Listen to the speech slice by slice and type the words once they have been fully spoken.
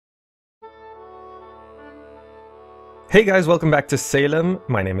Hey guys, welcome back to Salem.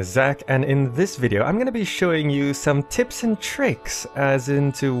 My name is Zakh, and in this video I'm going to be showing you some tips and tricks as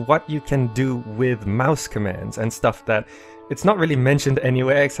into what you can do with mouse commands and stuff that it's not really mentioned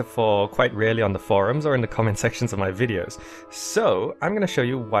anywhere except for quite rarely on the forums or in the comment sections of my videos. So I'm going to show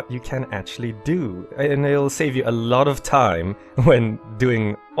you what you can actually do, and it'll save you a lot of time when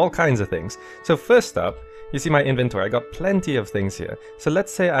doing all kinds of things. So first up, you see my inventory. I got plenty of things here. So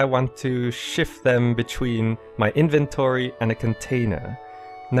let's say I want to shift them between my inventory and a container.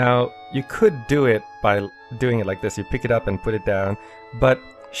 Now, you could do it by doing it like this. You pick it up and put it down, but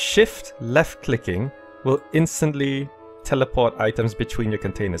shift left clicking will instantly teleport items between your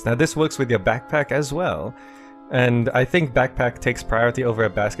containers. Now, this works with your backpack as well. And I think backpack takes priority over a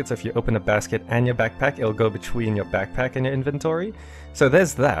basket, so if you open a basket and your backpack, it'll go between your backpack and your inventory. So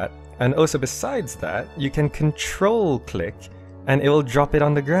there's that. And also besides that, you can control click and it will drop it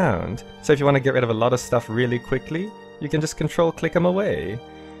on the ground. So if you want to get rid of a lot of stuff really quickly, you can just control click them away.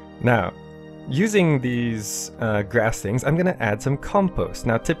 Now, using these grass things, I'm going to add some compost.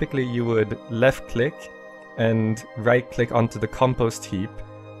 Now typically you would left click and right click onto the compost heap,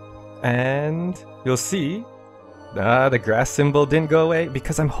 and you'll see the grass symbol didn't go away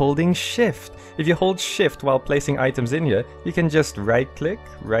because I'm holding shift. If you hold shift while placing items in here, you can just right click,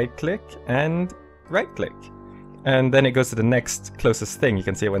 and right click. And then it goes to the next closest thing. You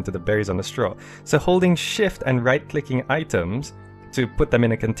can see it went to the berries on the straw. So holding shift and right clicking items to put them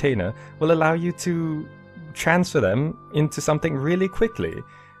in a container will allow you to transfer them into something really quickly.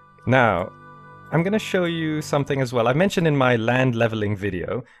 Now, I'm going to show you something as well. I mentioned in my land leveling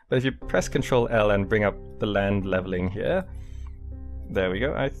video, but if you press Ctrl L and bring up the land leveling here, there we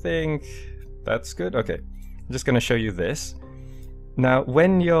go. I think that's good. Okay, I'm just going to show you this. Now,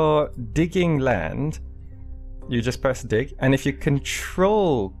 when you're digging land, you just press dig, and if you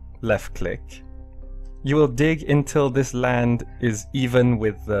control left click, you will dig until this land is even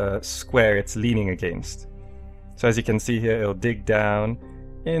with the square it's leaning against. So as you can see here, it'll dig down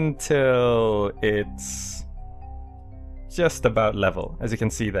until it's just about level, as you can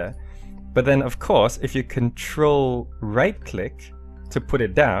see there. But then of course, if you control right click to put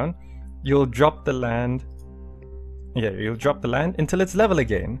it down, you'll drop the land. You'll drop the land until it's level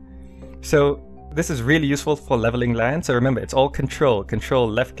again. So this is really useful for leveling land. So remember, it's all control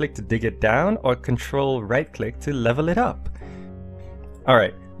left click to dig it down, or control right click to level it up.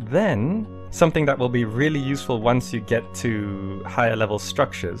 Alright, then something that will be really useful once you get to higher level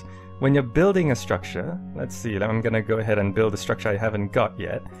structures. When you're building a structure, let's see, I'm gonna go ahead and build a structure I haven't got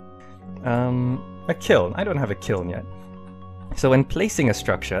yet. A kiln. I don't have a kiln yet. So when placing a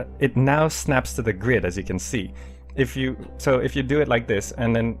structure, it now snaps to the grid, as you can see. If you do it like this,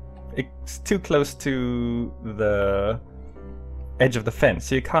 and then it's too close to the edge of the fence,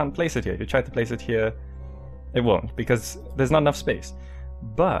 so you can't place it here. If you try to place it here, it won't, because there's not enough space.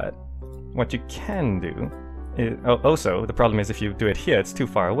 But what you can do is, also the problem is if you do it here, it's too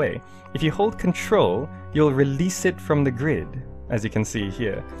far away. If you hold control, you'll release it from the grid, as you can see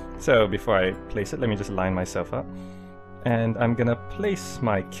here. So before I place it, let me just line myself up. And I'm gonna place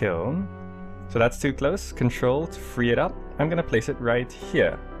my kiln. So that's too close. Control to free it up. I'm gonna place it right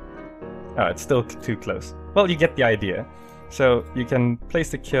here. Oh, it's still too close. Well, you get the idea. So you can place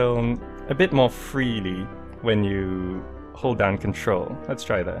the kiln a bit more freely when you hold down control. Let's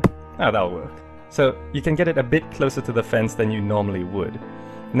try that. Ah, that'll work. So you can get it a bit closer to the fence than you normally would.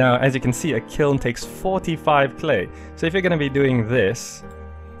 Now, as you can see, a kiln takes 45 clay. So if you're going to be doing this,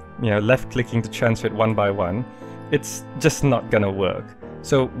 left clicking to transfer it one by one, it's just not going to work.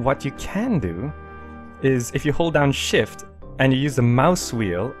 So what you can do is, if you hold down shift and you use the mouse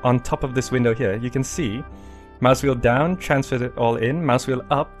wheel on top of this window here, you can see mouse wheel down, transfers it all in, mouse wheel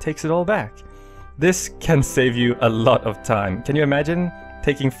up, takes it all back. This can save you a lot of time. Can you imagine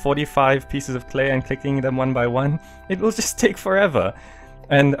taking 45 pieces of clay and clicking them one by one? It will just take forever.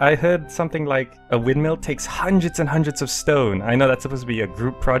 And I heard something like a windmill takes hundreds and hundreds of stone. I know that's supposed to be a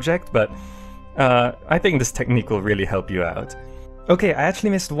group project, but I think this technique will really help you out. Okay, I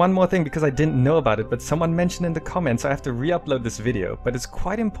actually missed one more thing because I didn't know about it, but someone mentioned in the comments, so I have to re-upload this video. But it's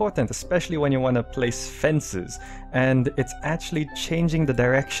quite important, especially when you want to place fences, and it's actually changing the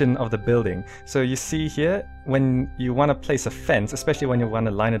direction of the building. So you see here, when you want to place a fence, especially when you want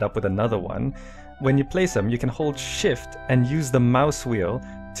to line it up with another one, when you place them, you can hold shift and use the mouse wheel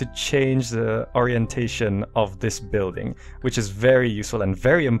to change the orientation of this building, which is very useful and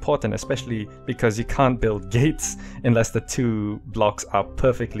very important, especially because you can't build gates unless the two blocks are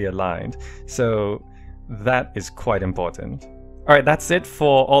perfectly aligned. So that is quite important. Alright, that's it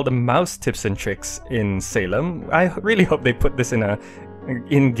for all the mouse tips and tricks in Salem. I really hope they put this in a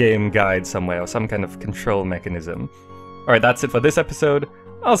in-game guide somewhere, or some kind of control mechanism. Alright, that's it for this episode.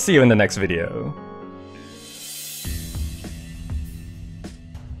 I'll see you in the next video.